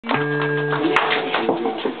Okay,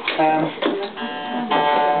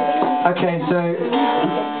 so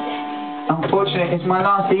unfortunately it's my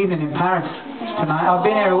last evening in Paris tonight. I've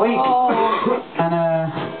been here a week, and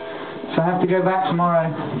so I have to go back tomorrow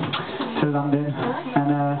to London, and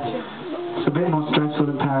it's a bit more stressful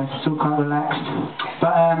than Paris. It's all quite relaxed,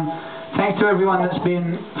 but thanks to everyone that's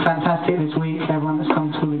been fantastic this week, everyone that's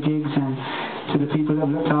come to all the gigs, and to the people that have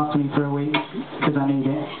looked after me for a week, because I need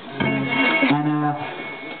it.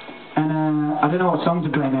 And I don't know what song to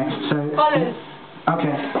play next, so... Olive.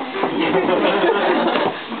 Okay.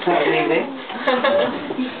 That's easy.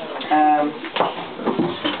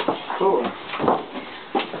 Cool.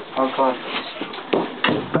 Oh God.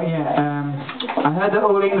 But yeah, I heard that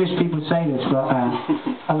all English people say this, but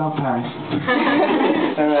I love Paris.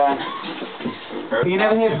 But you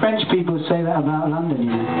never hear French people say that about London, you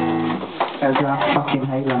know. As I fucking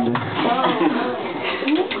hate London.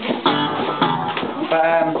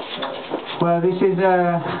 But well, this is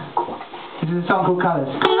a song called Colours.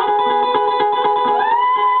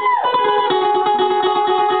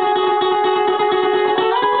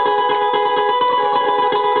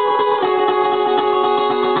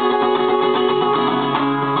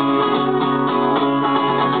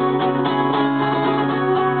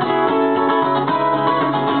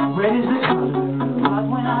 Red is the colour of blood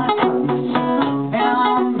when I cut myself, and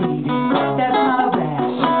I'm bleeding, but that's not a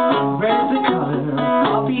bash. Red is the colour of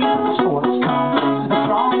coffee and sports cars, the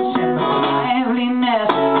strong center of liveliness.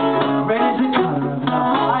 Red is the colour of the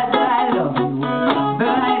heart that I love you with,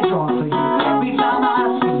 that I draw for you every time I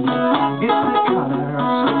see you. It's the colour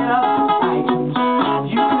of straight up items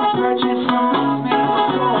you can purchase from most major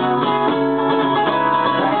stores.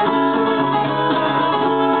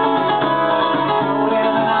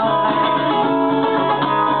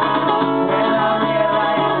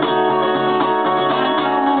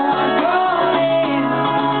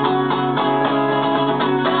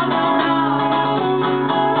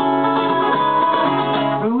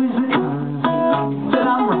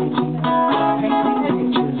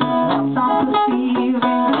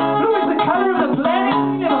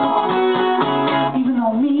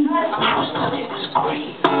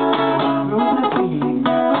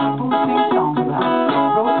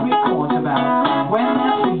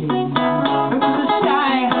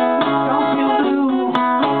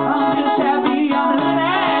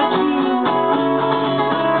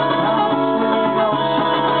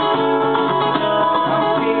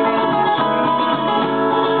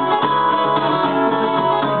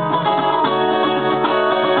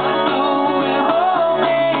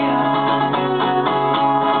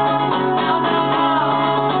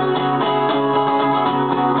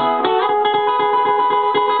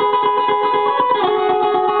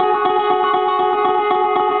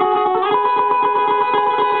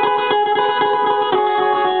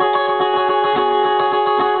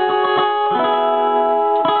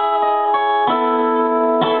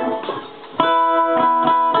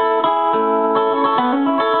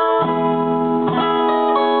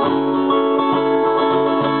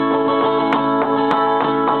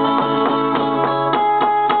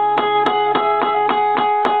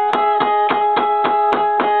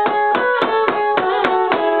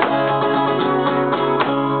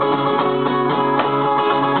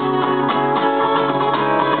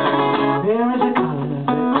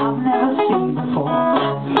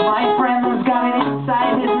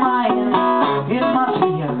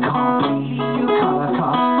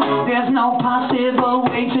 No possible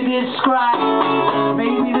way to describe.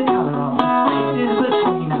 Maybe the color of the spaces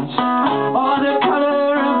between us, or the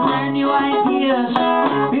color of brand new ideas.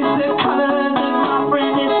 It's the color that my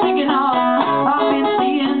friend is thinking of. I've been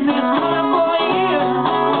seeing this color for years.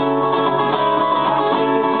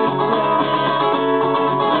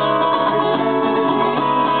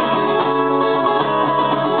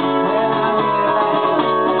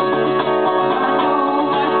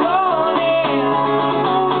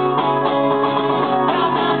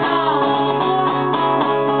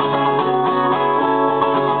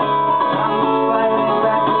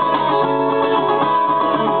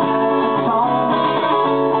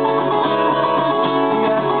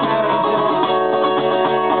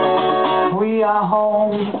 We are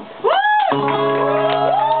home. Woo!